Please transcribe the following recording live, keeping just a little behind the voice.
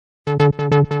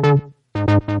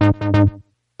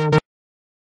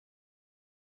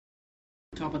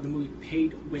talk about the movie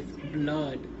Paid with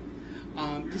Blood.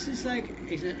 This is like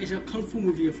it's a kung fu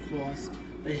movie, of course,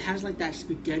 but it has like that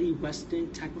spaghetti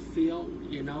western type of feel,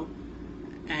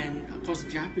 and of course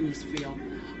Japanese feel.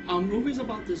 Movie's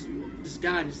about this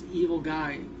guy, this evil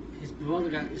guy. His brother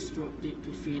got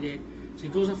defeated, so he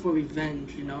goes out for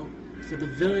revenge. So the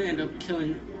villain ended up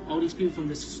killing all these people from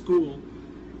this school,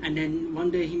 and then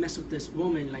one day he messed with this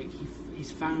woman. Like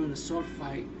he's found in a sword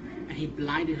fight, and he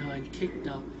blinded her and kicked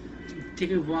her. So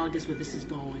take a while to guess where this is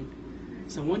going.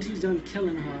 So once he's done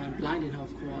killing her and blinding her,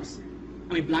 of course,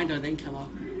 blind her then kill her,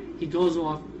 he goes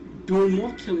off doing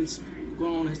more killings,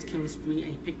 going on his killing spree,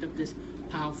 and he picked up this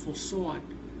powerful sword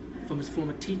from his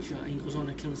former teacher, and he goes on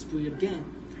a killing spree again.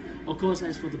 Of course,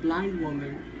 as for the blind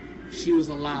woman, she was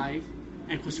alive,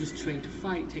 and of course she was trained to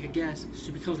fight. Take a guess.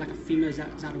 She becomes like a female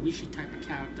Zatoichi type of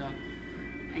character,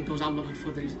 and goes out looking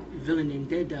for this villain named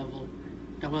Daredevil.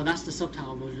 Well, that's the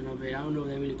subtitle version of it. I don't know if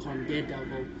they really call him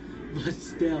Daredevil, but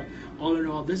still, all in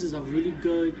all, this is a really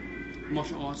good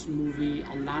martial arts movie.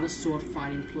 A lot of sword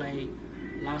fighting play,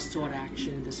 a lot of sword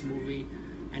action in this movie,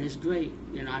 and it's great.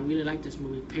 I really like this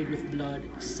movie. Paid with Blood,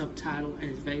 subtitle,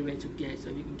 and it's very rare to get. So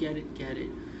if you can get it, get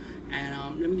it.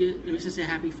 And let me just say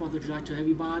Happy 4th of July to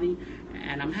everybody.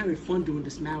 And I'm having fun doing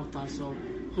this marathon. So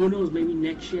who knows? Maybe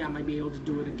next year I might be able to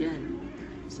do it again.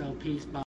 So peace, bye.